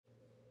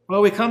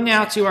Well, we come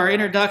now to our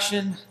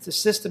introduction to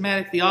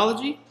systematic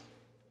theology.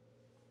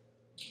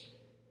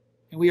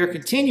 And we are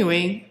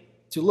continuing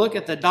to look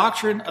at the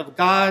doctrine of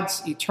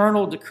God's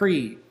eternal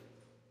decree.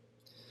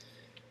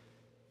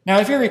 Now,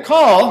 if you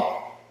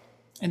recall,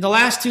 in the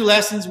last two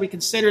lessons, we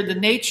considered the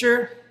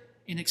nature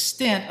and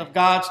extent of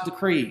God's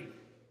decree.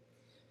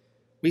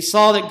 We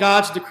saw that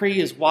God's decree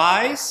is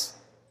wise,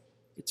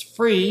 it's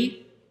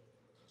free,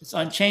 it's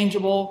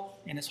unchangeable,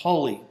 and it's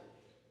holy.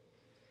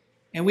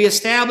 And we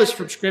established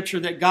from Scripture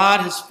that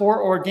God has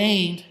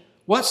foreordained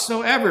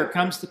whatsoever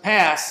comes to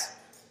pass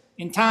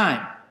in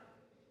time.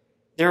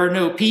 There are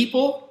no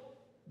people,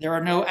 there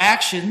are no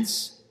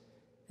actions,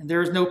 and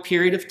there is no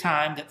period of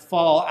time that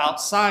fall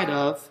outside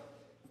of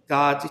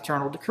God's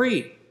eternal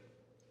decree.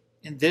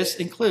 And this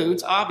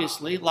includes,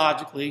 obviously,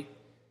 logically,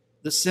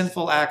 the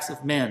sinful acts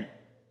of men.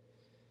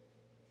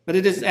 But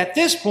it is at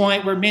this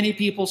point where many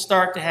people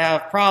start to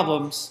have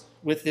problems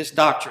with this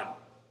doctrine.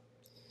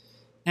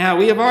 Now,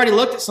 we have already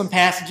looked at some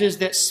passages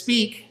that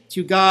speak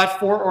to God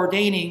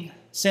foreordaining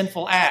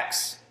sinful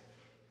acts,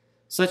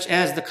 such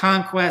as the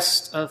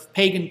conquest of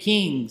pagan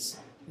kings,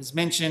 as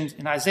mentioned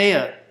in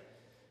Isaiah.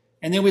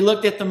 And then we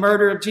looked at the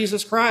murder of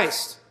Jesus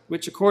Christ,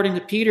 which, according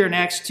to Peter in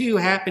Acts 2,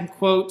 happened,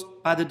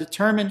 quote, by the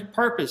determined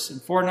purpose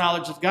and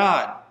foreknowledge of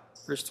God,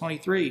 verse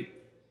 23.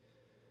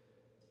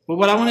 But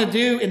what I want to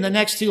do in the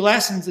next two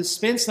lessons is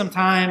spend some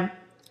time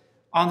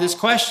on this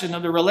question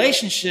of the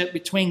relationship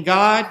between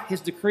God, his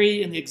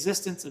decree, and the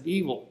existence of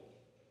evil.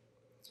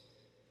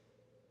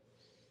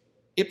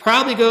 It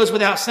probably goes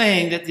without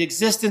saying that the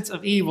existence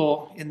of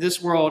evil in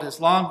this world has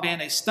long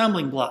been a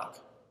stumbling block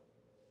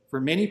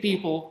for many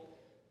people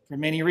for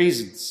many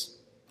reasons.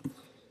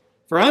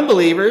 For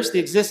unbelievers, the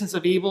existence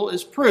of evil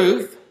is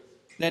proof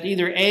that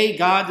either A,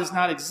 God does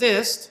not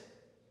exist,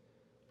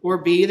 or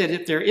B, that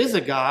if there is a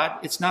God,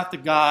 it's not the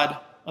God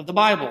of the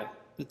Bible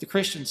that the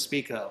Christians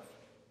speak of.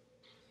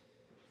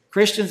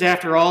 Christians,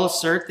 after all,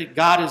 assert that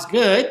God is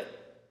good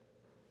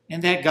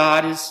and that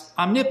God is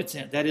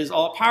omnipotent, that is,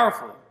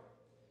 all-powerful.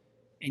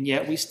 And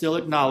yet we still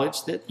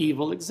acknowledge that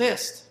evil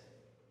exists.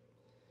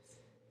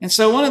 And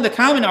so one of the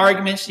common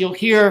arguments you'll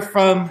hear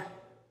from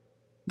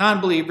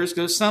non-believers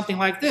goes something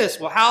like this.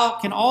 Well, how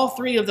can all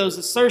three of those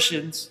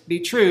assertions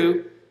be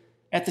true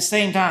at the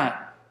same time?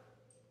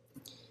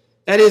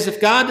 That is,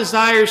 if God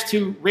desires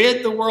to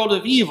rid the world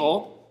of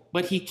evil,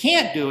 but he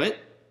can't do it,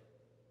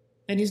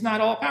 then he's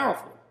not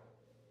all-powerful.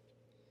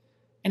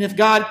 And if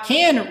God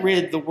can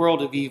rid the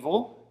world of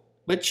evil,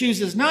 but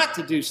chooses not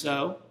to do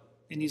so,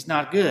 then he's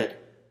not good.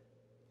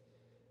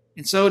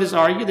 And so it is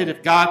argued that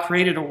if God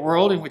created a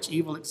world in which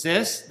evil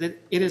exists,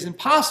 that it is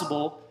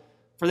impossible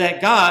for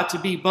that God to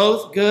be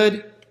both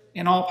good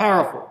and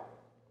all-powerful.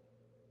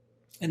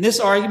 And this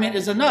argument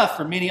is enough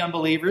for many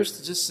unbelievers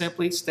to just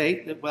simply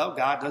state that, well,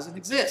 God doesn't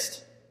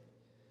exist.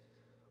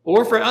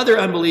 Or for other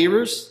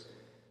unbelievers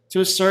to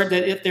assert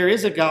that if there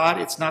is a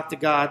God, it's not the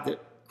God that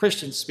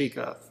Christians speak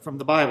of from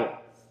the Bible.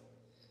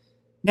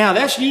 Now,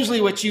 that's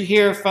usually what you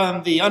hear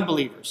from the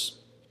unbelievers.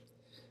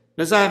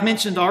 But as I've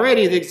mentioned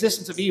already, the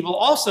existence of evil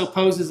also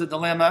poses a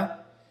dilemma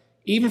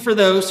even for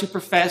those who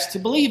profess to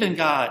believe in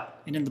God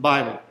and in the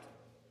Bible.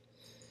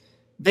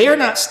 They are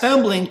not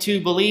stumbling to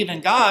believe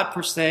in God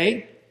per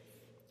se,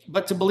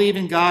 but to believe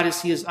in God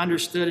as he is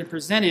understood and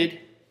presented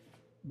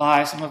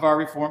by some of our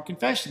Reformed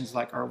confessions,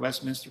 like our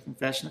Westminster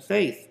Confession of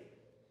Faith.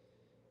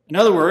 In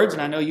other words,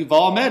 and I know you've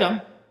all met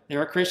them,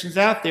 there are Christians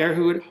out there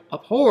who would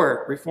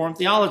abhor Reformed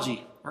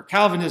theology or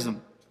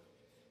Calvinism,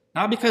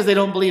 not because they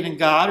don't believe in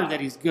God or that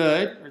he's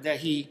good or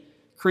that he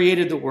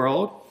created the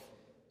world,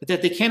 but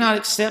that they cannot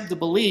accept the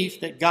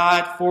belief that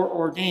God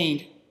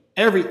foreordained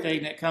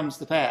everything that comes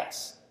to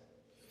pass.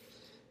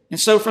 And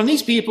so from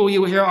these people,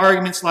 you will hear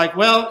arguments like,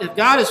 well, if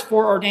God has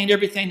foreordained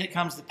everything that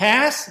comes to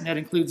pass, and that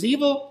includes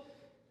evil,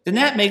 then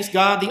that makes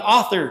God the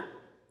author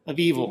of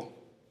evil.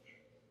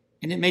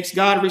 And it makes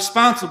God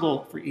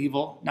responsible for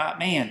evil, not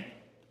man.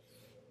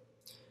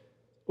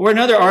 Or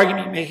another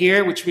argument you may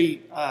hear, which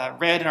we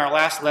read in our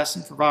last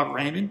lesson for Robert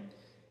Raymond,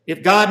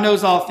 if God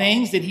knows all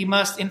things, then he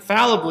must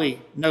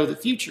infallibly know the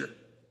future.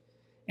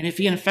 And if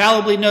he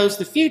infallibly knows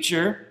the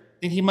future,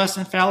 then he must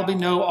infallibly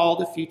know all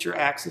the future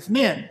acts of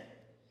men.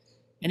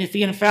 And if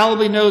he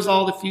infallibly knows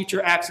all the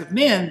future acts of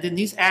men, then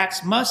these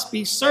acts must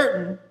be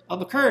certain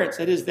of occurrence.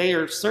 That is, they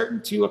are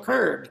certain to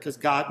occur because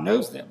God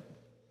knows them.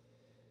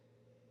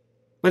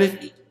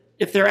 But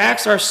if their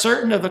acts are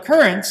certain of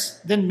occurrence,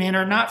 then men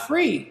are not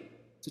free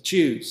to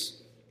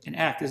choose and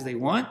act as they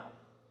want.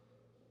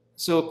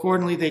 So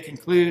accordingly, they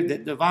conclude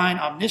that divine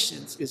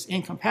omniscience is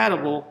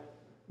incompatible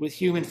with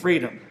human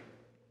freedom.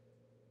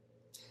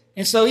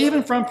 And so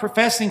even from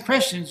professing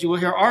Christians, you will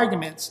hear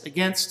arguments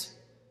against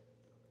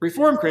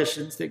Reformed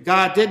Christians that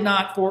God did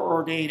not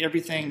foreordain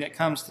everything that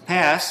comes to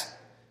pass,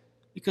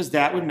 because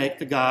that would make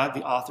the God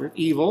the author of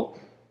evil.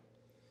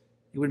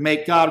 It would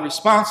make God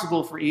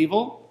responsible for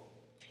evil,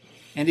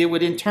 and it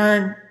would in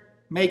turn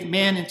make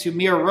men into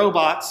mere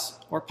robots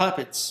or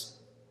puppets,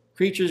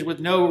 creatures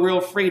with no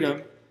real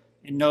freedom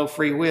and no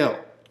free will.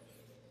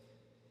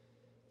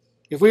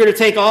 If we were to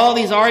take all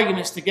these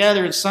arguments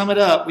together and sum it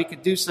up, we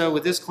could do so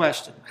with this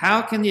question: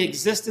 how can the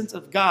existence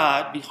of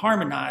God be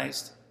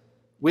harmonized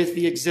with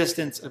the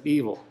existence of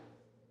evil?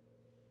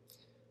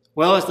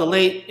 Well, as the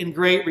late and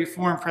great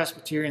Reformed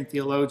Presbyterian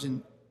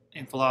theologian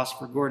and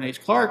philosopher Gordon H.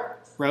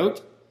 Clark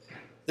wrote,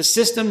 the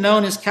system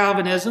known as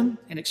Calvinism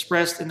and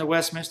expressed in the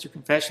Westminster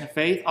Confession of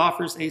Faith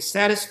offers a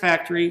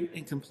satisfactory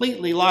and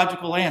completely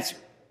logical answer.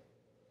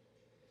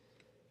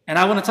 And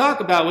I want to talk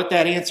about what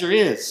that answer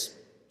is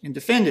and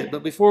defend it.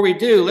 But before we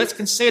do, let's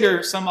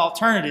consider some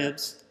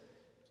alternatives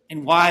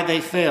and why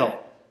they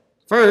fail.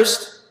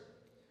 First,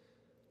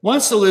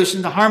 one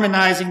solution to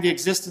harmonizing the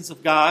existence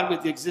of God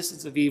with the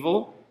existence of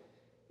evil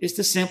is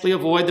to simply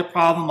avoid the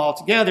problem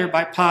altogether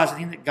by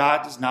positing that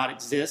God does not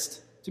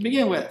exist to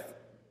begin with.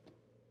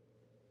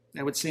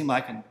 That would seem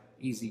like an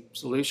easy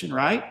solution,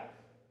 right?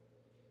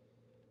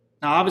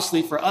 Now,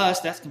 obviously for us,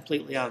 that's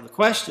completely out of the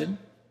question,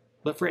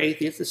 but for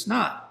atheists, it's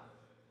not.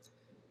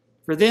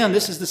 For them,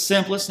 this is the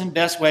simplest and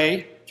best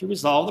way to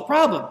resolve the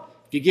problem.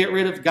 If you get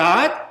rid of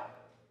God,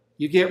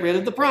 you get rid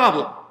of the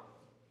problem.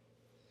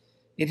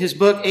 In his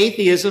book,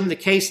 Atheism, The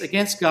Case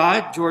Against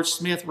God, George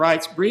Smith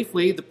writes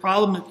briefly, the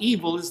problem of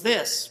evil is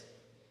this: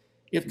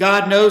 if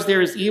God knows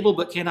there is evil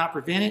but cannot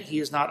prevent it, he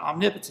is not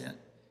omnipotent.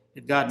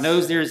 If God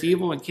knows there is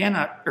evil and can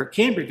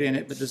prevent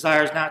it but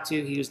desires not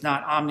to, he is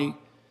not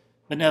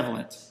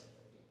omnibenevolent.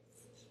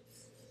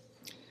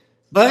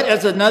 But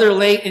as another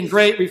late and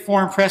great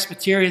Reformed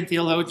Presbyterian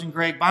theologian,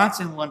 Greg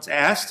Bonson, once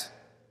asked,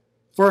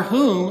 for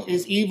whom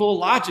is evil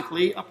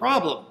logically a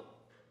problem?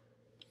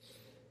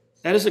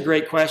 That is a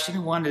great question,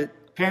 and one that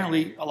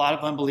apparently a lot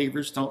of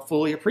unbelievers don't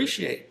fully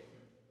appreciate.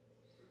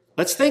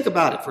 Let's think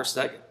about it for a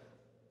second.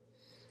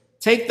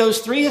 Take those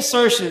three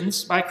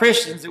assertions by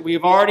Christians that we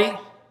have already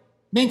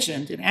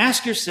mentioned and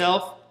ask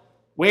yourself,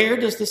 where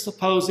does the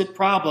supposed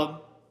problem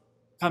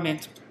come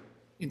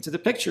into the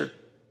picture?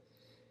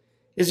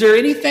 Is there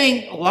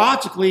anything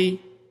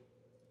logically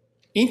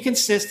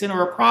inconsistent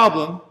or a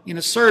problem in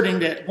asserting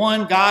that,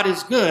 one, God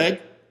is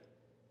good,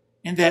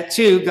 and that,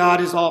 two,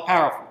 God is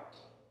all-powerful?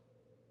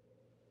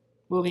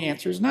 Well, the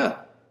answer is no.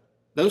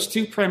 Those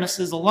two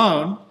premises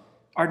alone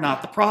are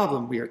not the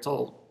problem, we are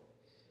told.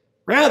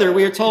 Rather,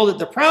 we are told that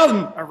the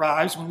problem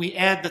arrives when we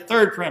add the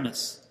third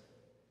premise,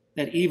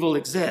 that evil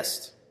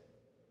exists.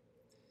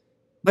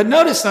 But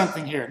notice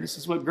something here. This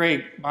is what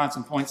Greg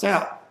Bonson points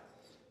out.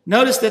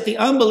 Notice that the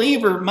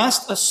unbeliever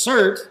must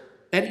assert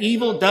that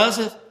evil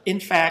does in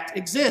fact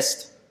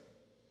exist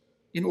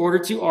in order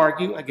to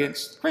argue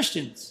against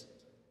Christians,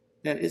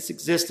 that its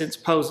existence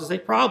poses a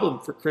problem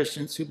for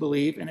Christians who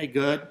believe in a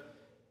good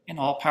and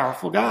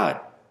all-powerful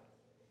God.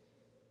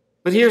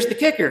 But here's the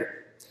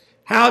kicker.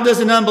 How does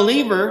an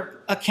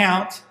unbeliever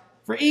account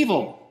for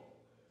evil?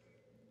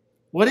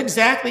 What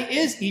exactly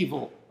is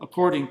evil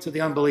according to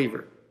the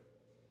unbeliever?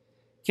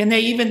 Can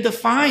they even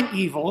define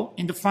evil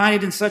and define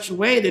it in such a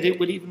way that it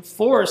would even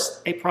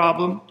force a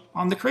problem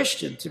on the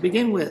Christian to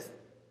begin with?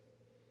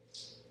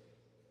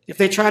 If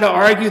they try to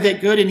argue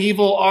that good and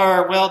evil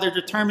are, well, they're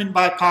determined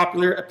by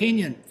popular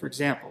opinion, for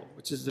example,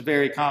 which is a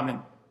very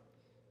common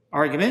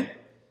argument,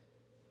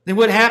 then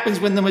what happens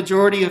when the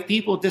majority of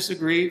people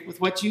disagree with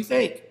what you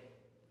think?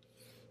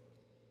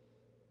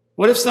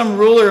 What if some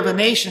ruler of a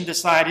nation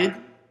decided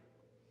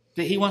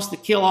that he wants to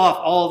kill off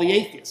all the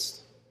atheists?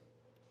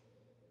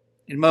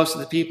 And most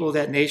of the people of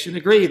that nation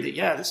agreed that,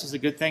 yeah, this is a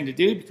good thing to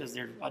do because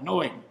they're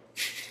annoying.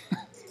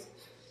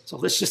 So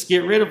let's just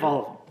get rid of all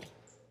of them.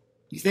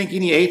 You think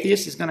any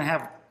atheist is going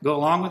to go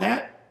along with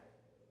that?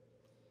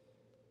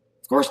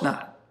 Of course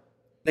not.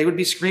 They would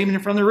be screaming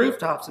from the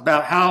rooftops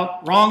about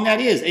how wrong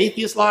that is.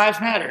 Atheist lives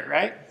matter,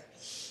 right?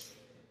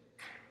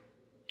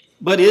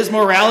 But is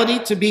morality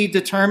to be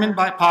determined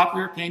by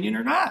popular opinion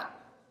or not?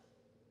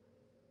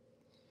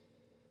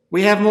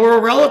 We have moral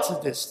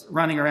relativists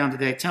running around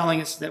today telling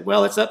us that,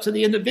 well, it's up to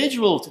the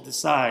individual to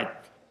decide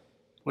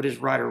what is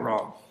right or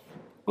wrong.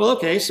 Well,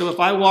 okay, so if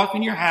I walk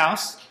in your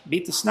house,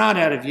 beat the snot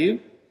out of you,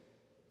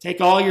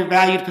 take all your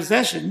valued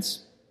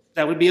possessions,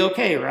 that would be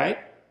okay, right?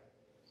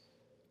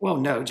 Well,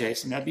 no,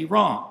 Jason, that'd be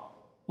wrong.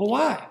 Well,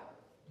 why?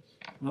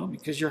 Well,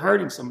 because you're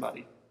hurting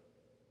somebody.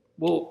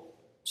 Well,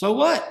 so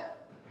what?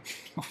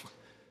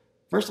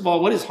 First of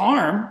all, what is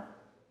harm?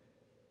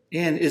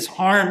 And is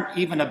harm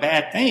even a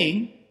bad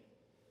thing?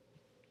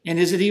 And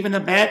is it even a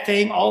bad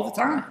thing all the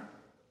time?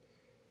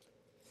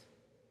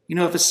 You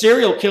know, if a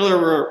serial killer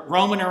were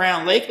roaming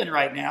around Lakeland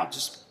right now,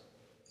 just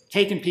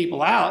taking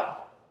people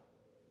out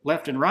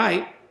left and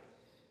right,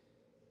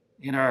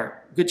 and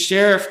our good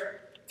sheriff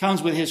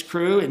comes with his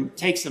crew and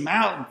takes them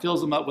out and fills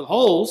them up with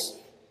holes,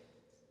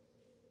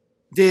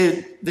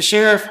 did the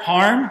sheriff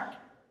harm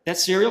that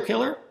serial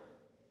killer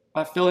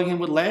by filling him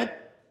with lead?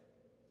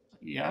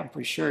 Yeah, I'm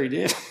pretty sure he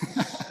did.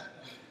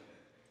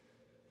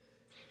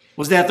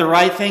 Was that the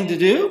right thing to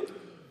do?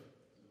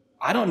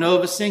 I don't know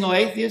of a single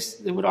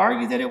atheist that would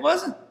argue that it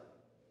wasn't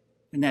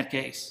in that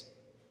case.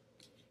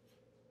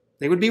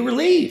 They would be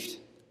relieved.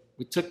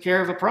 We took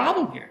care of a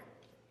problem here.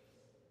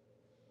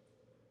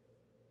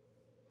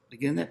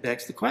 Again, that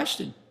begs the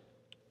question.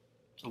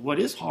 So what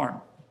is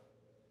harm?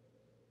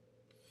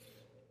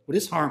 what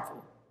is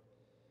harmful?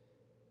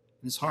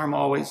 Is harm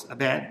always a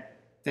bad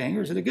thing,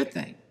 or is it a good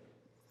thing?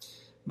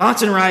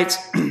 Monson writes,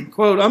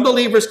 quote,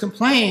 unbelievers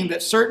complain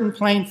that certain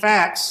plain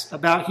facts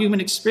about human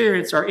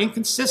experience are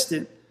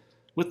inconsistent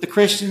with the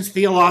Christian's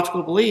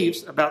theological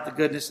beliefs about the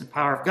goodness and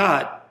power of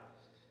God.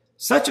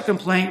 Such a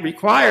complaint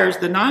requires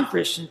the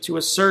non-Christian to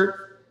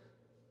assert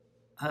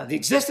the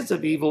existence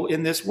of evil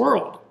in this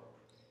world.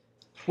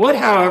 What,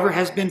 however,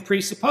 has been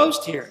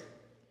presupposed here?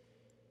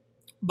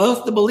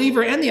 Both the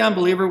believer and the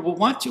unbeliever will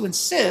want to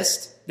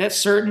insist that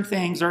certain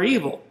things are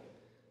evil.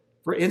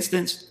 For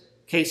instance,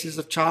 cases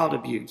of child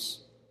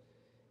abuse.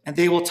 And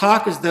they will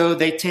talk as though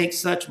they take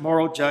such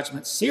moral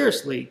judgments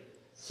seriously,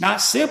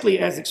 not simply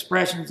as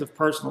expressions of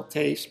personal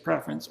taste,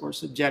 preference, or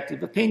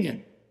subjective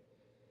opinion.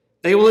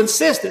 They will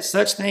insist that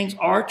such things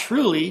are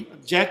truly,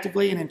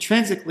 objectively, and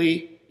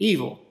intrinsically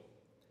evil.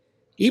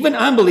 Even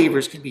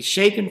unbelievers can be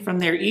shaken from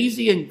their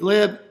easy and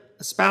glib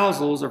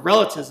espousals of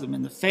relativism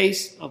in the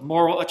face of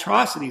moral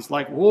atrocities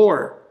like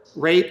war,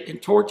 rape, and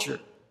torture.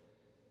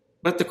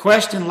 But the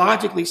question,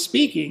 logically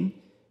speaking,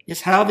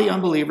 is how the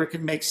unbeliever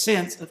can make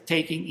sense of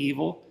taking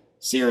evil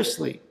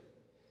seriously,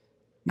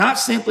 not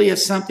simply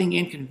as something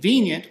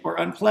inconvenient or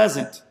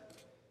unpleasant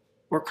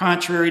or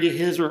contrary to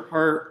his or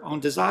her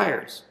own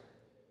desires.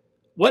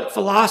 What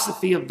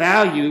philosophy of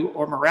value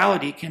or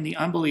morality can the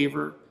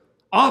unbeliever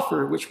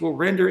offer which will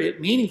render it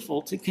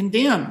meaningful to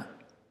condemn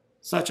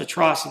such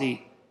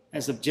atrocity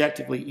as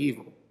objectively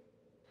evil?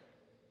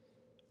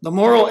 The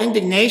moral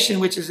indignation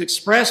which is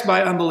expressed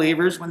by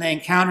unbelievers when they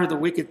encounter the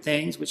wicked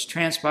things which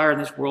transpire in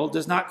this world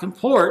does not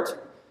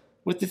comport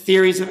with the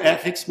theories of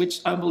ethics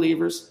which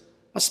unbelievers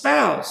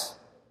espouse,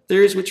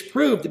 theories which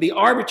prove to be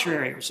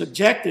arbitrary or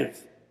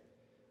subjective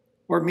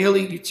or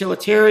merely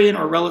utilitarian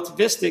or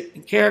relativistic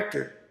in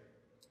character.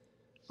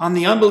 On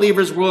the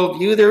unbeliever's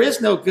worldview, there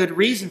is no good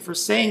reason for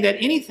saying that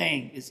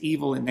anything is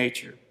evil in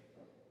nature,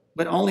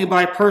 but only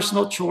by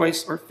personal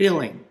choice or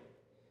feeling.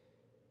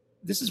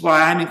 This is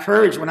why I'm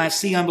encouraged when I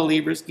see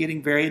unbelievers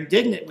getting very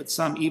indignant with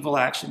some evil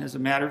action as a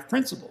matter of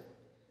principle.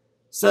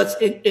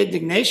 Such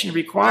indignation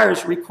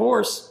requires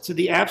recourse to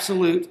the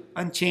absolute,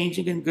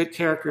 unchanging, and good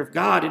character of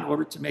God in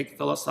order to make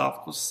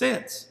philosophical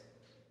sense.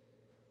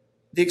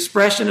 The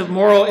expression of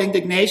moral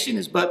indignation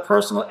is but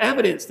personal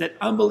evidence that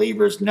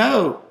unbelievers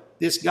know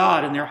this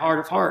God in their heart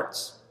of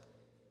hearts.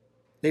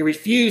 They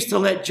refuse to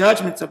let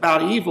judgments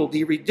about evil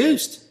be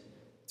reduced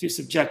to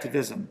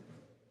subjectivism.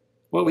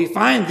 What we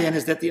find then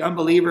is that the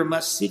unbeliever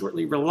must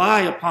secretly rely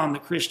upon the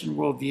Christian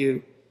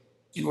worldview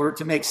in order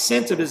to make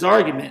sense of his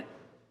argument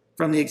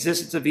from the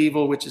existence of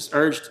evil which is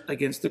urged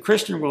against the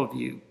Christian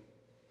worldview.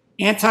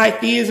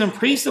 Anti-theism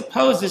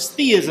presupposes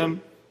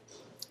theism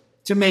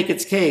to make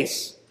its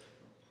case.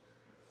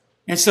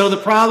 And so the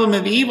problem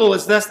of evil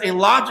is thus a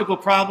logical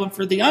problem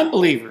for the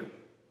unbeliever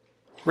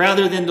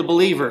rather than the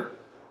believer.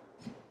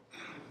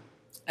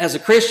 As a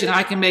Christian,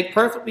 I can make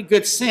perfectly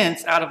good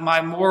sense out of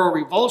my moral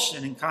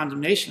revulsion and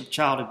condemnation of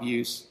child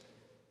abuse.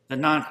 The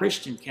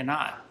non-Christian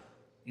cannot.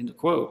 End of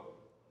quote.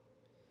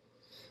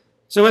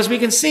 So as we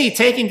can see,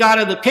 taking God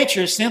out of the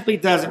picture simply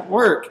doesn't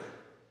work.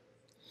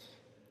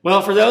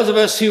 Well, for those of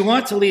us who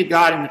want to leave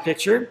God in the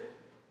picture,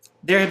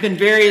 there have been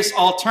various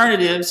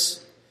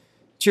alternatives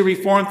to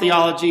Reformed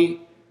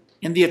theology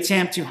in the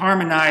attempt to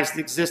harmonize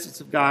the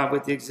existence of God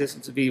with the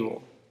existence of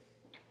evil.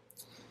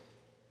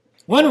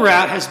 One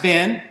route has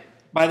been,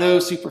 by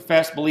those who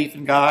profess belief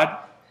in God,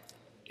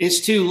 is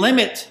to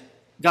limit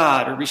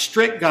God or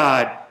restrict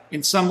God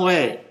in some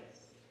way,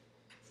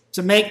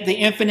 to make the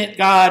infinite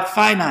God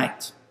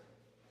finite.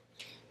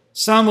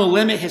 Some will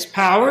limit his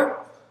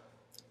power,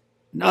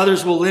 and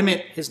others will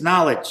limit his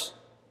knowledge.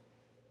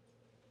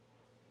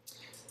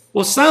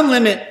 Well, some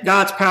limit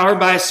God's power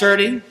by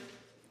asserting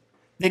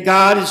that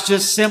God is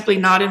just simply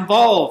not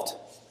involved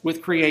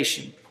with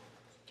creation.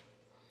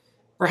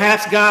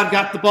 Perhaps God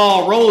got the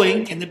ball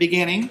rolling in the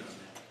beginning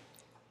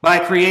by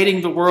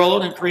creating the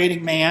world and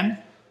creating man.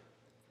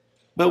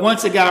 But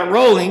once it got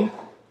rolling,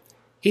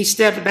 he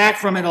stepped back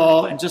from it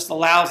all and just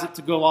allows it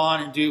to go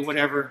on and do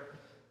whatever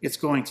it's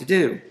going to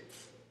do.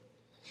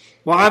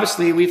 Well,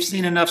 obviously, we've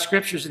seen enough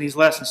scriptures in these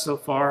lessons so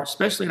far,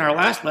 especially in our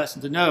last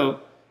lesson, to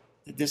know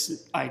that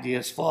this idea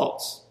is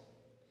false.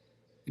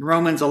 In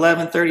Romans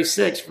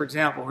 11:36, for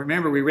example,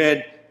 remember we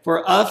read,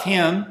 "For of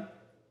him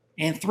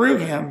and through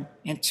him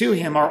and to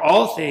him are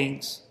all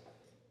things,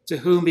 to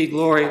whom be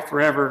glory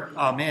forever.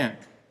 Amen."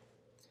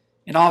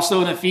 And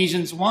also in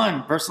Ephesians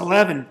 1, verse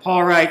 11,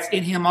 Paul writes,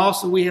 "In him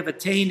also we have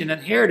attained an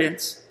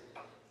inheritance,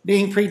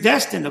 being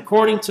predestined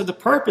according to the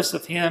purpose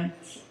of him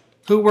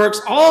who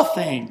works all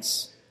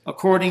things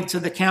according to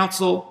the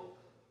counsel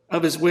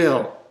of his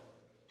will."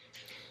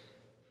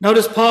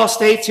 Notice Paul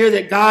states here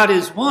that God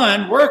is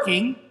one,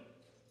 working,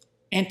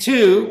 and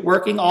two,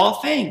 working all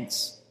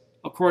things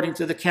according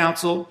to the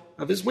counsel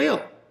of his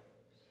will.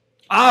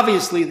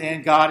 Obviously,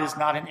 then, God is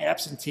not an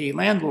absentee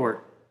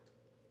landlord.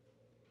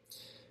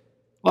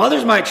 Well,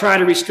 others might try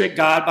to restrict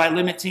God by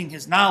limiting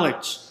his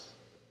knowledge.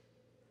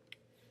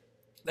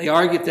 They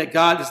argue that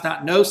God does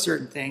not know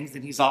certain things,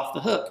 then he's off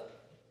the hook.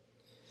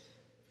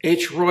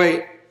 H.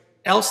 Roy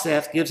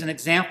Elseth gives an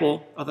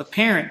example of a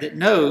parent that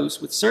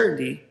knows with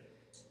certainty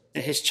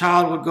that his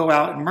child would go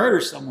out and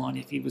murder someone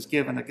if he was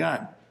given a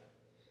gun.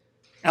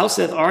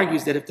 Elseth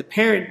argues that if the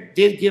parent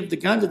did give the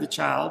gun to the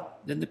child,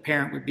 then the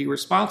parent would be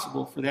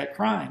responsible for that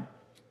crime.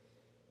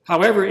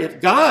 However,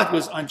 if God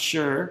was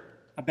unsure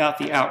about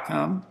the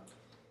outcome,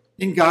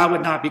 then God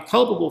would not be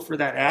culpable for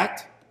that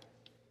act.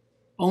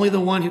 Only the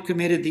one who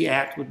committed the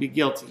act would be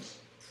guilty.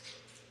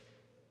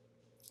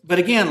 But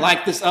again,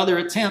 like this other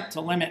attempt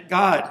to limit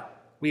God,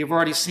 we have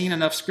already seen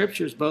enough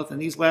scriptures, both in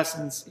these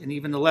lessons and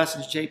even the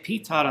lessons J.P.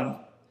 taught on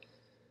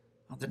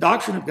the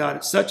doctrine of God,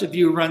 that such a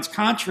view runs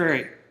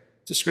contrary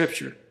to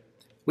Scripture.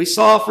 We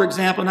saw, for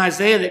example, in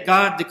Isaiah that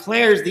God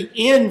declares the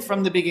end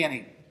from the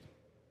beginning.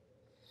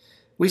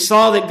 We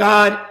saw that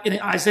God in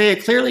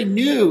Isaiah clearly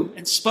knew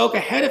and spoke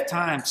ahead of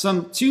time,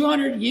 some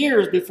 200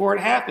 years before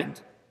it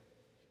happened,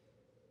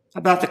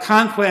 about the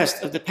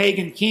conquest of the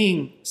pagan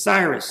king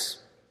Cyrus.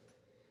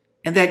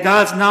 And that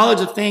God's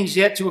knowledge of things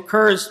yet to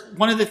occur is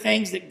one of the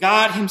things that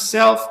God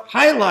himself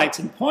highlights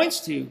and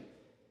points to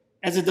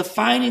as a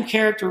defining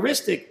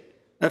characteristic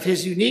of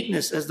his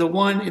uniqueness as the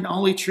one and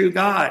only true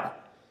God,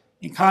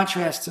 in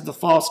contrast to the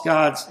false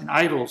gods and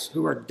idols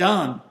who are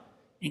dumb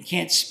and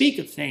can't speak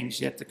of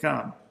things yet to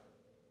come.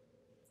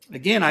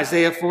 Again,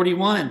 Isaiah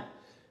 41,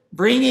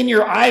 bring in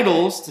your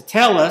idols to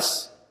tell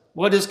us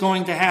what is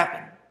going to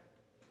happen.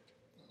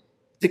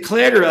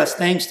 Declare to us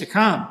things to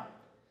come.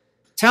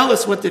 Tell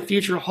us what the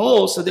future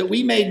holds so that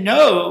we may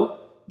know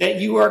that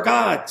you are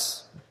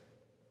gods.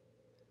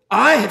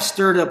 I have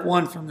stirred up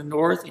one from the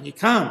north, and he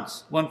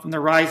comes, one from the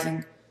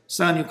rising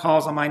sun who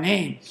calls on my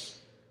name.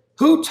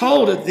 Who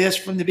told of this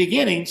from the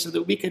beginning so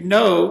that we could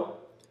know,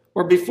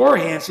 or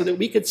beforehand so that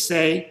we could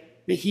say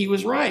that he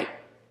was right?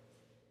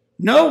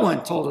 No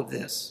one told of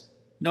this.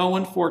 No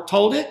one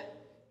foretold it.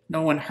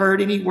 No one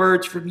heard any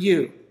words from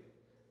you.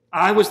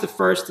 I was the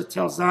first to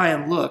tell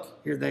Zion, look,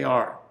 here they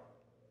are.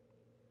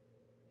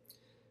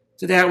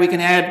 To that we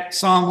can add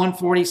Psalm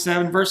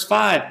 147, verse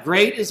 5.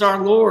 Great is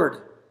our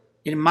Lord,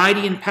 and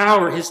mighty in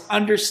power. His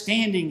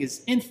understanding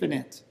is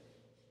infinite.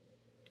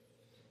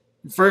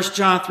 In 1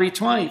 John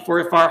 3:20, for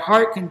if our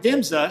heart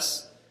condemns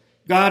us,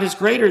 God is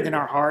greater than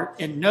our heart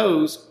and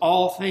knows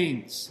all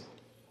things.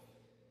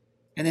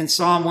 And in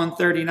Psalm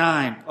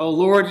 139, O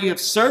Lord, you have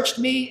searched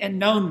me and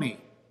known me.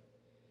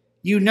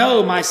 You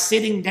know my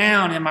sitting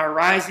down and my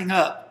rising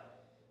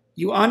up.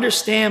 You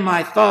understand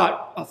my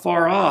thought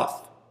afar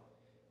off.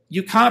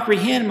 You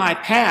comprehend my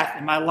path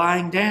and my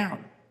lying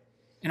down,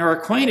 and are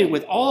acquainted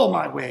with all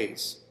my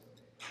ways.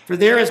 For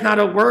there is not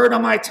a word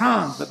on my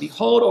tongue, but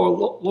behold,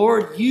 O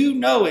Lord, you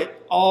know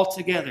it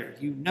altogether.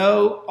 You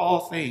know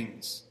all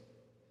things.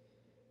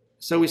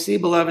 So we see,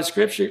 beloved,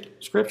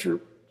 Scripture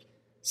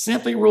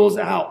simply rules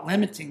out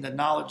limiting the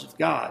knowledge of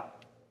God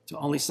to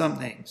only some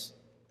things.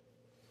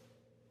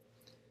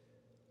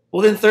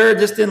 Well, then third,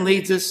 this then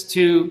leads us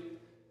to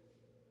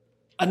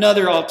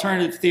another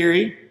alternative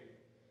theory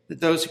that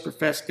those who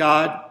profess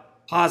God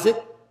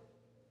posit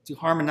to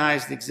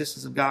harmonize the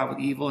existence of God with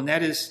evil, and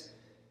that is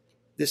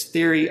this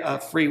theory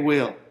of free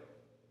will.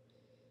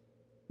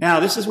 Now,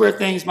 this is where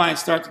things might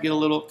start to get a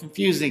little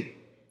confusing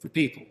for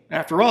people.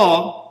 After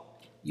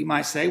all, you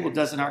might say, well,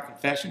 doesn't our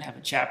confession have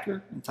a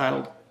chapter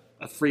entitled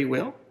of free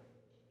will?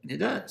 And it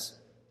does.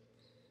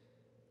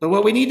 But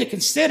what we need to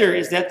consider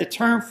is that the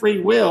term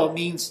free will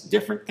means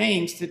different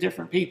things to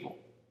different people.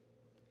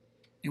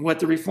 And what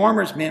the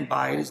Reformers meant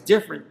by it is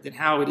different than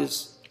how it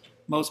is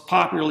most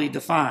popularly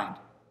defined.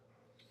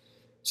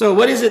 So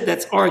what is it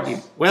that's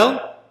argued?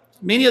 Well,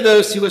 many of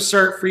those who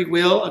assert free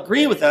will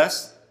agree with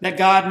us that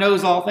God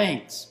knows all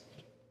things.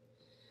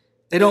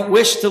 They don't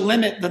wish to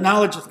limit the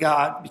knowledge of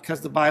God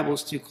because the Bible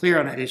is too clear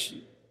on that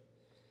issue.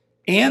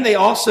 And they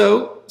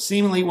also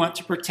seemingly want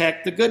to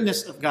protect the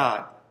goodness of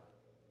God.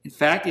 In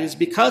fact, it is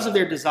because of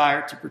their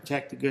desire to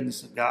protect the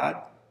goodness of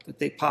God that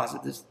they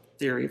posit this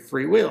theory of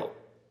free will.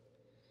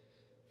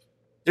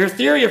 Their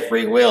theory of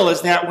free will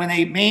is that when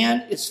a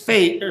man is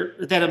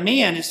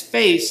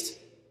faced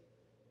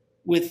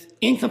with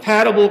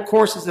incompatible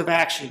courses of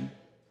action,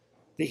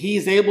 that he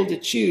is able to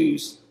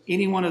choose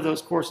any one of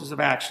those courses of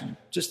action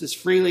just as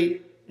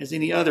freely as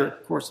any other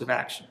course of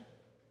action.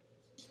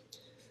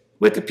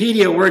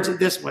 Wikipedia words it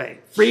this way: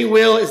 free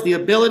will is the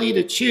ability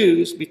to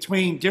choose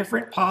between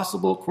different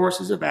possible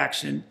courses of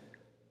action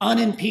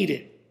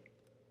unimpeded.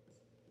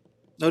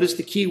 Notice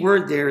the key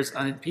word there is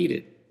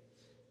unimpeded,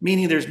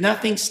 meaning there's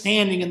nothing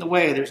standing in the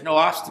way, there's no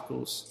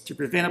obstacles to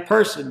prevent a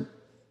person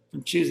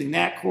from choosing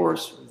that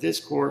course or this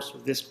course or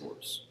this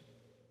course.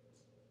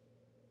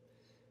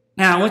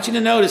 Now, I want you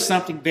to notice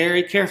something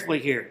very carefully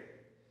here.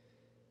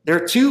 There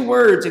are two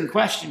words in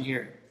question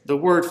here: the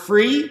word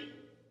free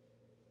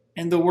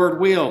and the word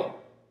will.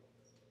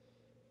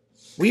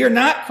 We are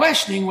not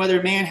questioning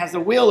whether man has a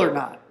will or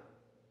not.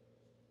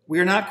 We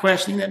are not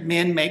questioning that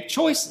men make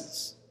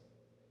choices,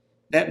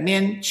 that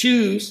men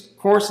choose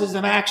courses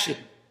of action.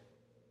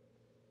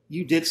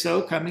 You did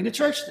so coming to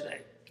church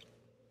today.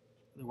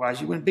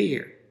 Otherwise, you wouldn't be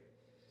here.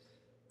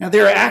 Now,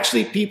 there are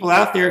actually people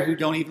out there who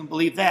don't even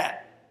believe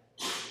that.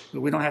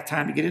 but we don't have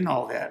time to get into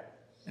all that.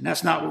 And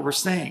that's not what we're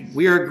saying.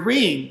 We are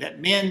agreeing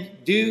that men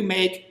do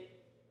make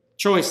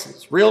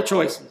choices, real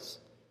choices,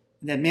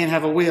 and that men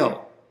have a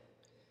will.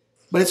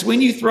 But it's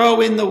when you throw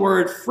in the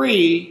word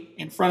free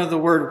in front of the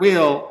word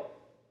will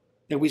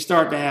that we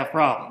start to have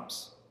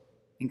problems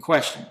and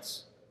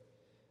questions.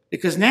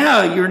 Because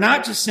now you're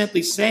not just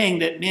simply saying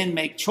that men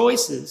make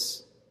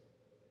choices,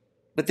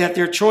 but that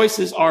their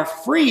choices are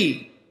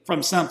free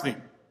from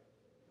something,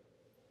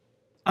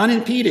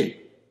 unimpeded.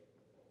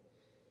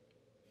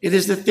 It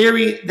is the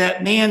theory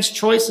that man's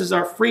choices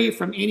are free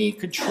from any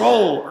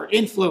control or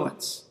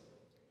influence,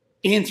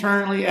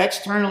 internally,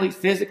 externally,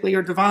 physically,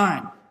 or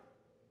divine.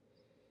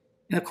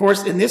 And of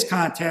course, in this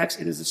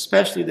context, it is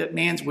especially that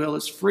man's will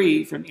is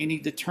free from any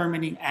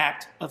determining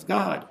act of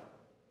God.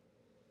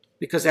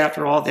 Because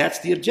after all, that's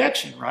the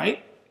objection,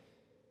 right?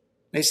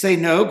 They say,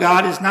 no,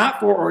 God has not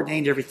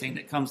foreordained everything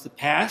that comes to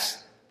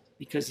pass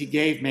because he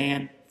gave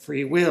man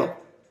free will.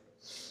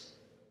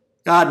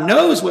 God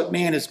knows what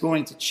man is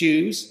going to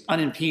choose,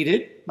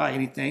 unimpeded by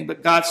anything,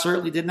 but God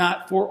certainly did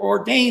not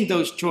foreordain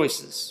those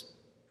choices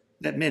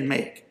that men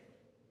make.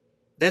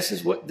 This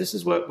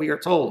is what we are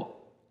told.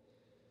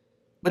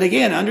 But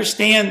again,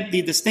 understand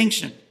the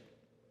distinction.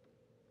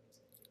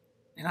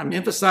 And I'm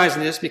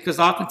emphasizing this because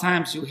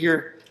oftentimes you'll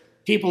hear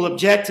people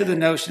object to the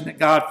notion that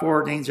God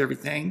foreordains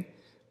everything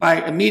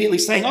by immediately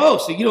saying, oh,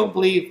 so you don't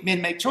believe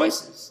men make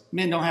choices.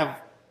 Men don't have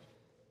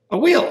a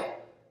will.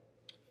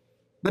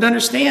 But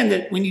understand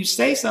that when you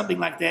say something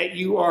like that,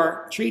 you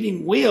are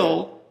treating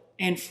will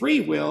and free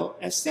will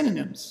as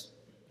synonyms.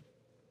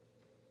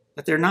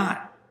 But they're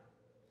not.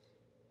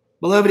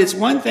 Beloved, it's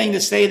one thing to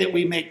say that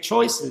we make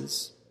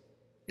choices.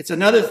 It's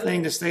another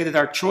thing to say that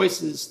our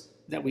choices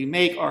that we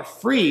make are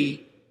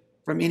free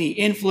from any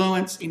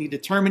influence, any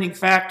determining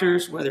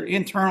factors, whether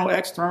internal,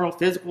 external,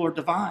 physical, or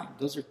divine.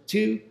 Those are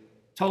two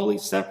totally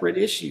separate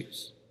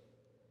issues.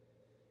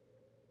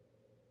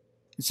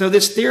 And so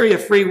this theory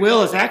of free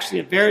will is actually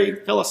a very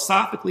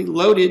philosophically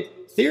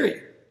loaded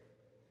theory.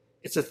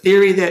 It's a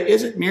theory that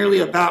isn't merely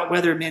about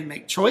whether men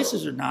make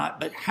choices or not,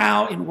 but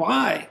how and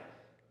why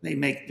they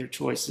make their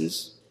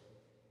choices,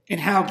 and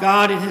how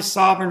God in his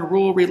sovereign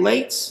rule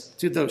relates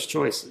to those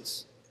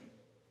choices.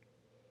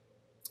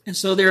 And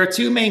so there are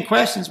two main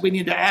questions we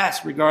need to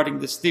ask regarding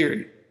this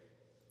theory.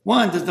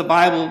 One, does the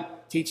Bible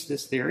teach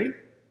this theory?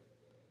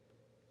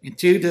 And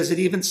two, does it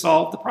even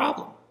solve the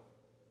problem?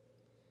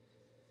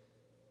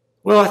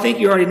 Well, I think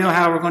you already know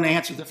how we're going to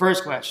answer the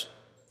first question,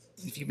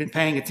 if you've been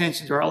paying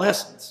attention to our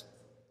lessons.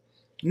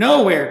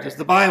 Nowhere does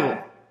the Bible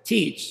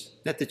teach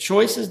that the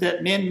choices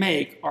that men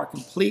make are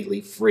completely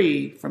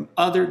free from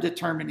other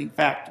determining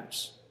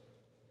factors.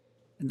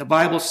 And the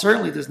Bible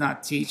certainly does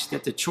not teach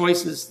that the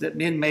choices that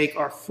men make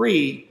are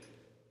free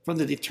from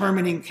the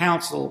determining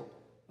counsel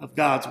of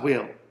God's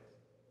will.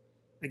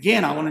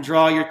 Again, I want to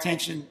draw your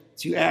attention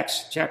to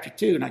Acts chapter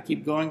 2, and I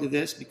keep going to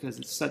this because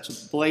it's such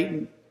a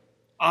blatant,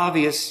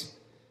 obvious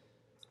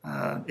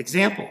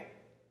example.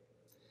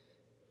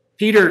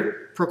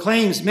 Peter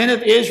proclaims, "Men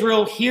of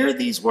Israel, hear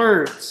these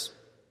words.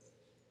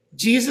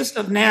 Jesus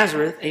of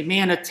Nazareth, a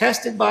man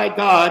attested by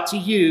God to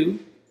you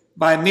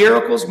by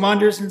miracles,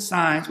 wonders, and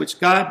signs, which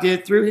God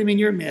did through him in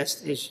your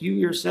midst, as you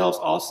yourselves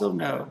also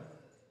know.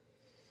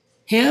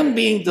 Him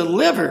being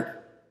delivered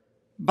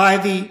by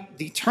the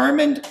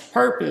determined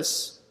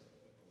purpose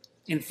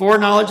and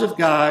foreknowledge of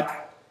God,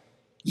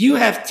 you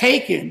have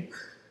taken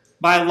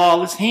by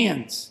lawless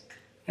hands,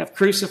 have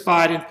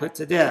crucified and put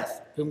to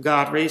death, whom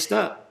God raised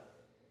up,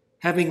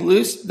 having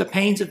loosed the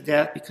pains of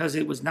death, because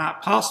it was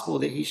not possible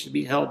that he should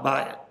be held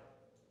by it."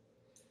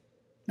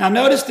 Now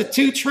notice the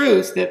two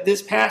truths that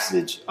this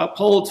passage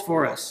upholds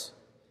for us.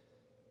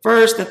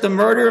 First, that the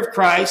murder of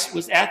Christ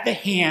was at the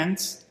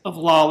hands of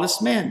lawless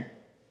men.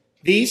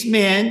 These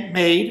men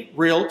made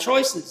real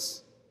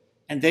choices,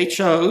 and they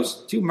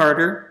chose to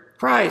murder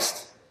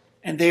Christ,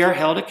 and they are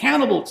held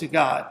accountable to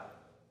God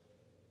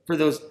for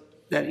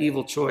that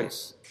evil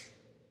choice.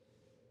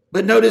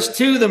 But notice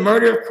too, the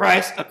murder of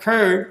Christ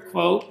occurred,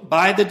 quote,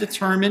 by the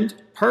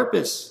determined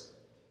purpose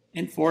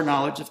and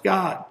foreknowledge of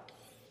God.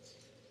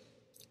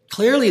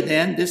 Clearly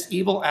then, this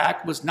evil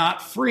act was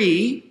not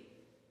free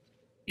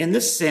in the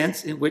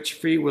sense in which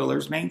free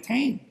willers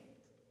maintain.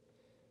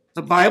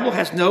 The Bible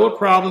has no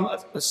problem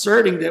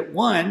asserting that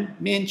one,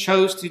 men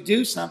chose to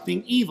do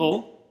something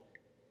evil,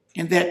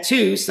 and that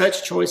two,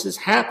 such choices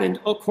happened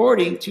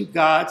according to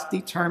God's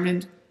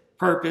determined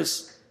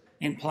purpose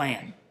and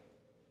plan.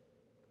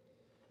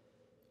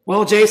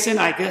 Well, Jason,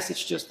 I guess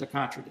it's just a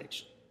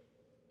contradiction.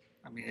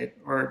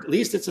 Or at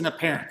least it's an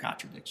apparent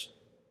contradiction.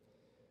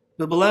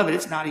 But beloved,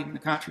 it's not even a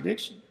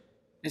contradiction.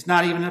 It's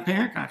not even an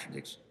apparent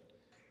contradiction.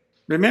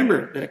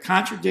 Remember that a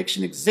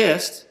contradiction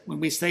exists when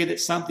we say that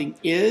something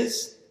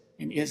is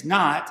and is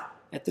not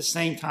at the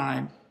same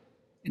time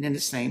and in the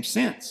same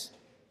sense.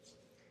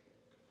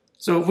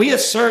 So if we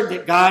assert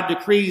that God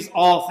decrees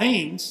all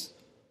things,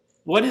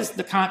 what is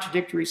the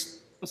contradictory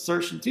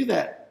assertion to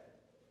that?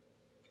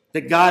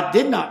 That God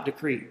did not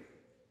decree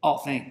all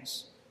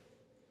things.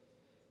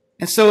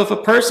 And so if a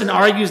person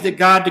argues that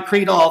God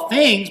decreed all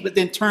things, but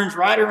then turns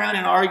right around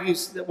and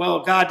argues that,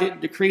 well, God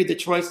didn't decree the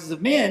choices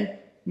of men,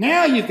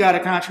 now you've got a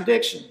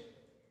contradiction.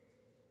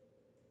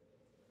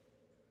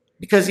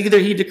 Because either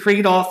he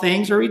decreed all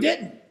things or he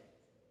didn't.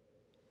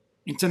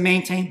 And to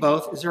maintain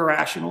both is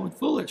irrational and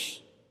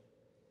foolish.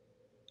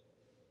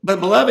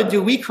 But beloved,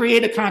 do we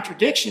create a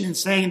contradiction in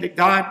saying that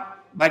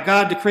by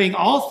God decreeing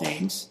all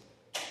things,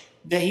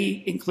 that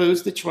he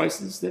includes the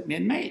choices that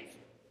men make?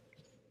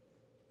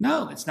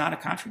 No, it's not a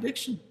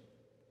contradiction.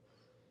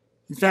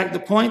 In fact, the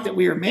point that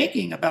we are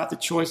making about the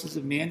choices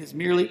of men is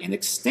merely an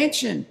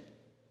extension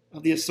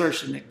of the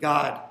assertion that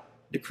God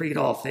decreed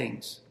all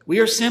things. We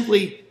are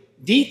simply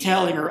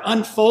detailing or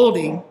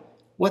unfolding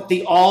what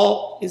the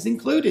all is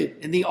included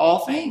in the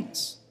all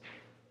things.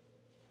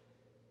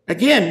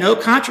 Again, no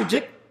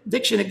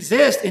contradiction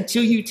exists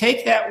until you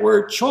take that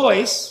word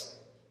choice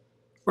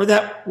or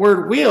that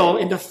word will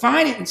and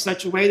define it in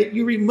such a way that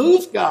you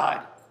remove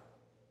God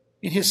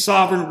in his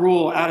sovereign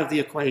rule out of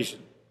the equation,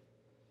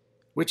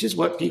 which is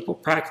what people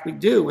practically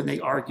do when they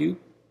argue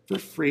for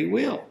free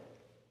will.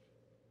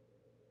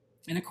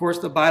 And of course,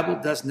 the Bible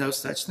does no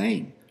such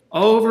thing.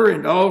 Over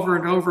and over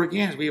and over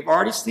again, as we have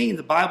already seen,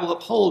 the Bible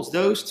upholds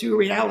those two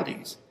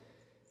realities,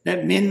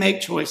 that men make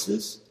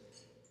choices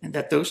and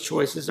that those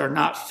choices are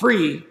not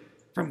free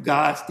from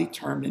God's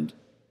determined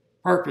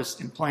purpose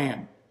and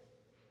plan.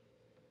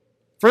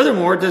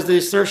 Furthermore, does the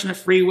assertion of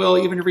free will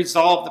even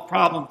resolve the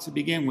problem to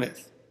begin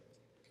with?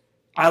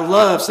 I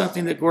love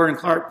something that Gordon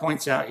Clark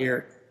points out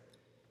here.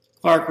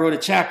 Clark wrote a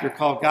chapter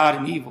called God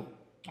and Evil.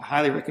 I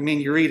highly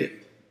recommend you read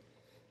it.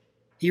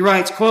 He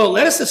writes, quote,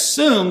 "Let us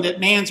assume that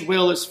man's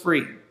will is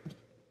free,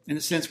 in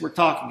the sense we're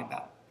talking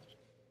about.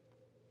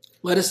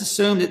 Let us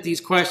assume that these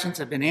questions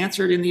have been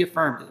answered in the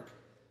affirmative.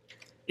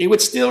 It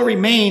would still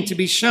remain to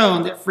be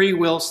shown that free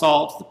will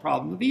solves the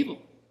problem of evil.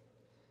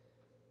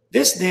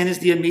 This, then, is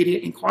the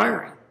immediate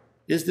inquiry.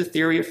 Is the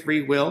theory of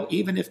free will,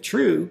 even if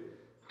true,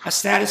 a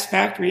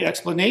satisfactory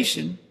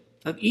explanation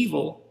of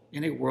evil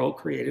in a world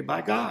created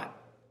by God?"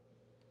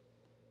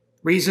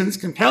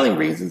 Compelling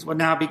reasons will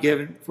now be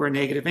given for a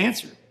negative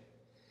answer.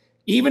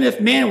 Even if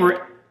men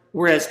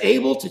were as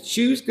able to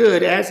choose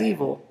good as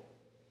evil,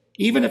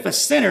 even if a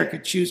sinner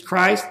could choose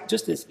Christ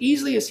just as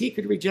easily as he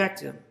could reject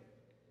him,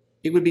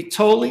 it would be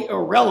totally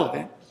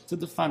irrelevant to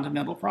the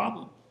fundamental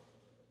problem.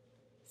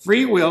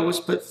 Free will was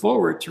put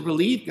forward to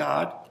relieve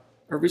God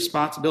of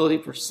responsibility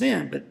for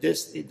sin, but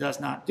this it does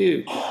not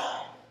do.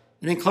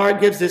 And then Clark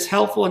gives this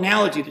helpful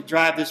analogy to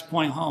drive this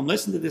point home.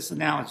 Listen to this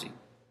analogy.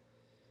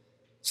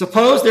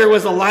 Suppose there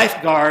was a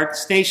lifeguard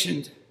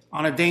stationed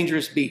on a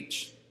dangerous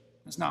beach.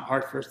 That's not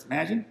hard for us to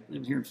imagine,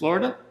 living here in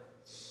Florida.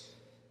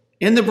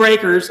 In the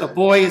breakers, a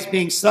boy is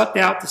being sucked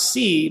out to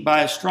sea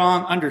by a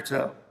strong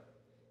undertow.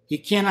 He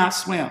cannot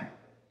swim.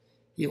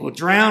 He will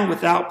drown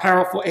without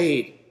powerful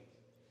aid.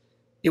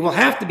 It will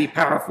have to be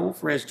powerful,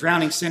 for as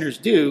drowning sinners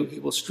do, he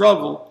will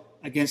struggle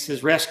against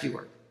his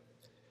rescuer.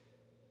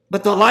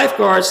 But the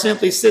lifeguard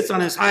simply sits on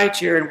his high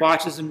chair and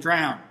watches him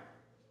drown.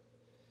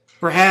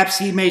 Perhaps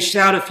he may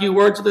shout a few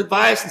words of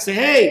advice and say,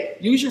 "Hey,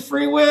 use your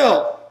free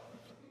will."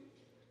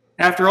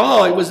 After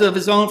all, it was of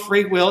his own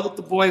free will that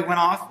the boy went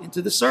off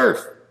into the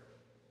surf.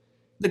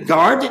 The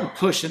guard didn't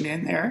push him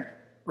in there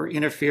or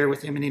interfere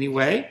with him in any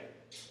way.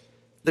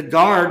 The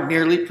guard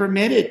merely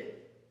permitted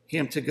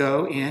him to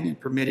go in and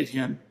permitted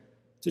him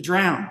to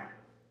drown.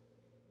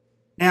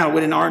 Now,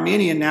 would an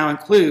Arminian now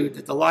include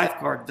that the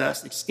lifeguard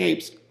thus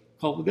escapes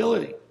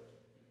culpability?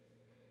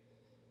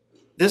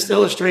 This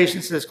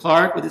illustration, says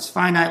Clark, with its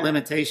finite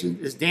limitations,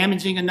 is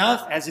damaging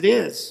enough as it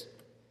is.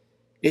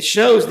 It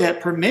shows that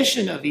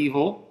permission of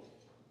evil,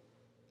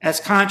 as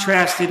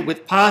contrasted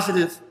with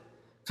positive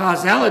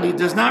causality,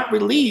 does not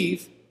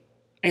relieve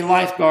a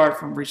lifeguard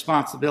from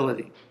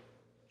responsibility.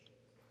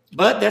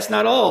 But that's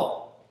not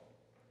all.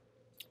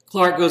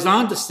 Clark goes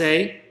on to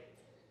say,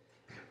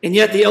 and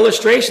yet the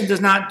illustration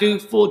does not do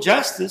full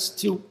justice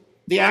to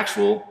the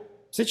actual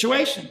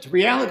situation, to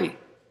reality.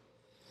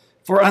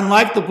 For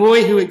unlike the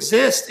boy who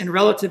exists in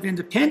relative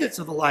independence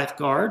of the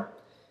lifeguard,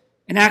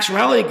 in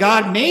actuality,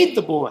 God made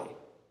the boy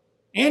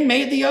and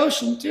made the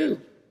ocean too.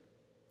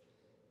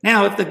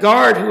 Now, if the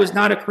guard, who is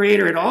not a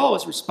creator at all,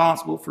 is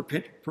responsible for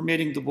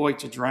permitting the boy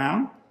to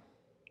drown,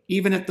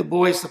 even if the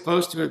boy is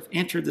supposed to have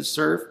entered the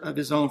surf of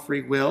his own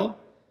free will,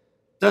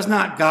 does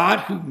not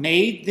God, who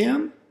made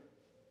them,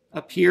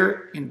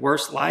 appear in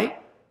worse light?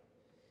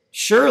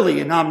 Surely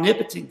an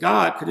omnipotent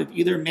God could have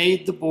either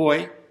made the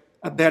boy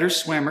a better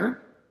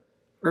swimmer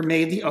or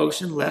made the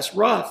ocean less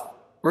rough,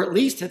 or at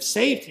least have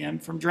saved him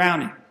from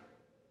drowning.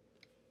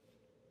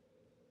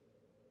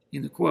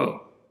 In the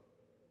quote.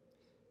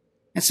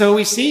 And so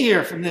we see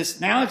here from this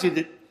analogy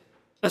that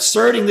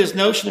asserting this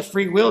notion of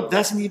free will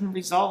doesn't even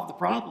resolve the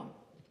problem.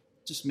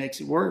 It just makes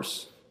it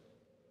worse.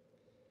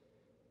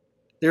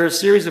 There are a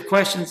series of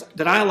questions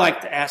that I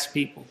like to ask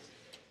people.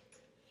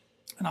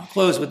 And I'll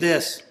close with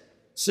this,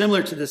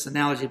 similar to this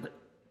analogy but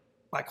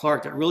by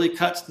Clark, that really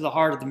cuts to the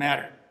heart of the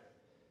matter.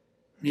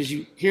 And as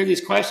you hear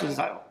these questions,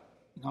 I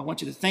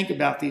want you to think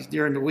about these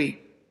during the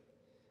week.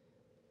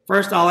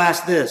 First, I'll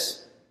ask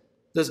this.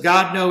 Does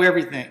God know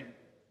everything?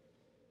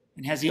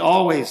 And has he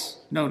always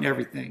known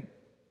everything?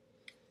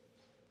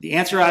 The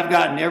answer I've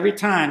gotten every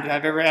time that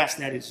I've ever asked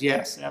that is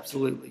yes,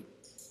 absolutely.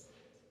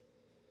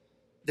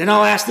 Then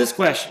I'll ask this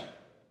question.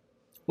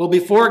 Well,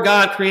 before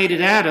God created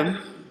Adam,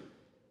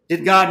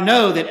 did God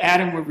know that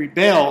Adam would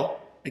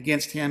rebel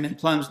against him and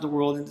plunge the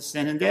world into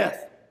sin and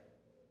death?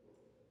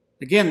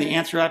 Again, the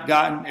answer I've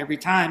gotten every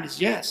time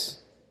is yes.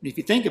 And if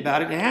you think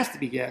about it, it has to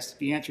be yes if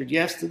he answered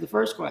yes to the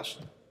first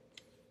question.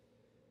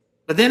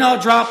 But then I'll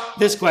drop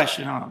this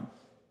question on him.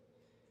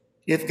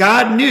 If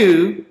God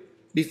knew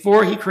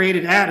before he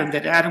created Adam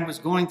that Adam was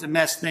going to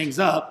mess things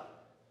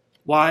up,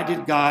 why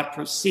did God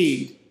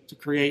proceed to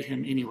create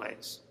him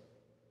anyways?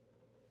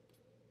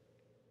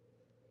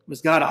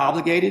 Was God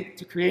obligated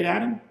to create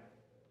Adam?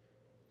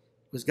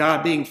 Was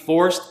God being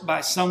forced by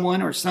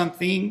someone or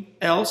something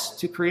else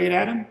to create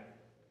Adam?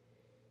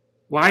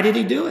 Why did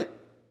he do it?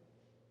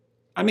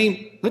 I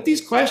mean, put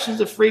these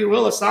questions of free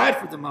will aside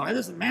for the moment. It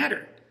doesn't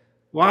matter.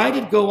 Why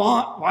did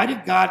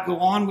God go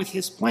on with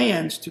his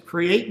plans to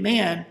create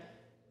man,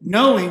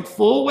 knowing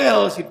full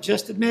well, as you've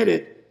just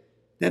admitted,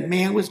 that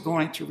man was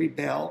going to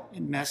rebel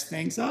and mess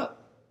things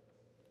up?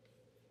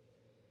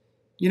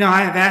 You know,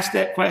 I have asked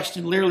that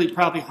question literally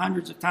probably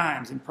hundreds of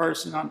times in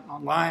person,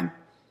 online.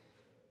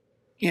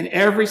 And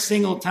every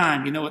single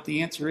time, you know what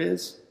the answer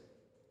is?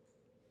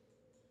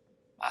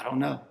 I don't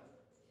know.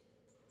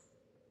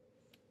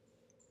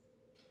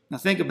 Now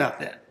think about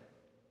that.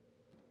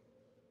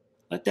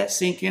 Let that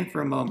sink in for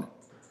a moment.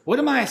 What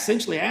am I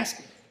essentially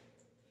asking?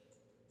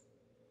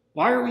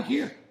 Why are we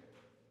here?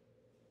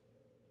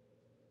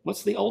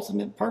 What's the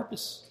ultimate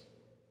purpose?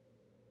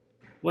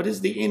 What is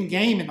the end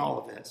game in all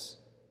of this?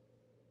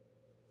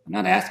 I'm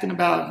not asking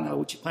about,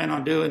 what you plan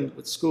on doing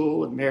with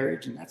school and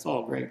marriage, and that's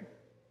all great.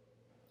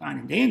 Fine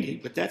and dandy,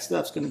 but that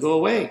stuff's going to go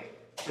away.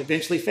 It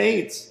eventually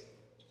fades.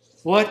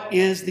 What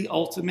is the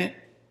ultimate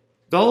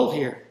goal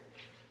here?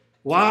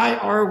 Why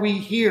are we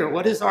here?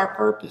 What is our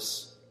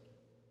purpose?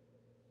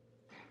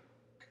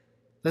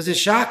 Does it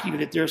shock you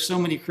that there are so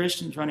many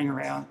Christians running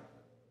around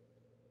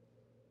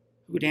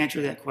who would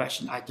answer that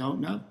question? I don't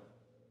know.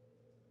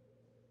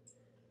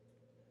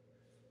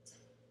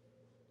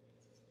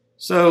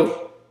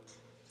 So,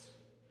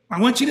 I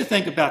want you to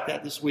think about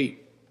that this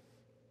week.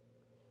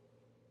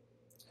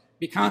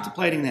 Be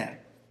contemplating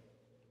that.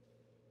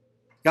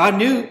 God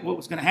knew what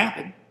was going to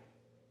happen.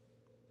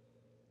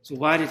 So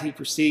why did he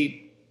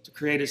proceed to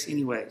create us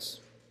anyways?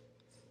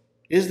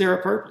 Is there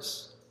a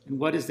purpose? And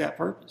what is that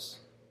purpose?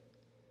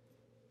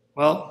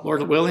 Well,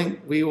 Lord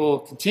willing, we will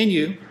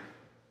continue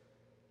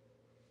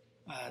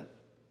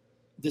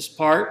this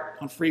part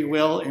on free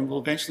will, and we'll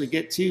eventually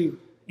get to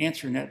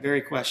answering that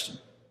very question.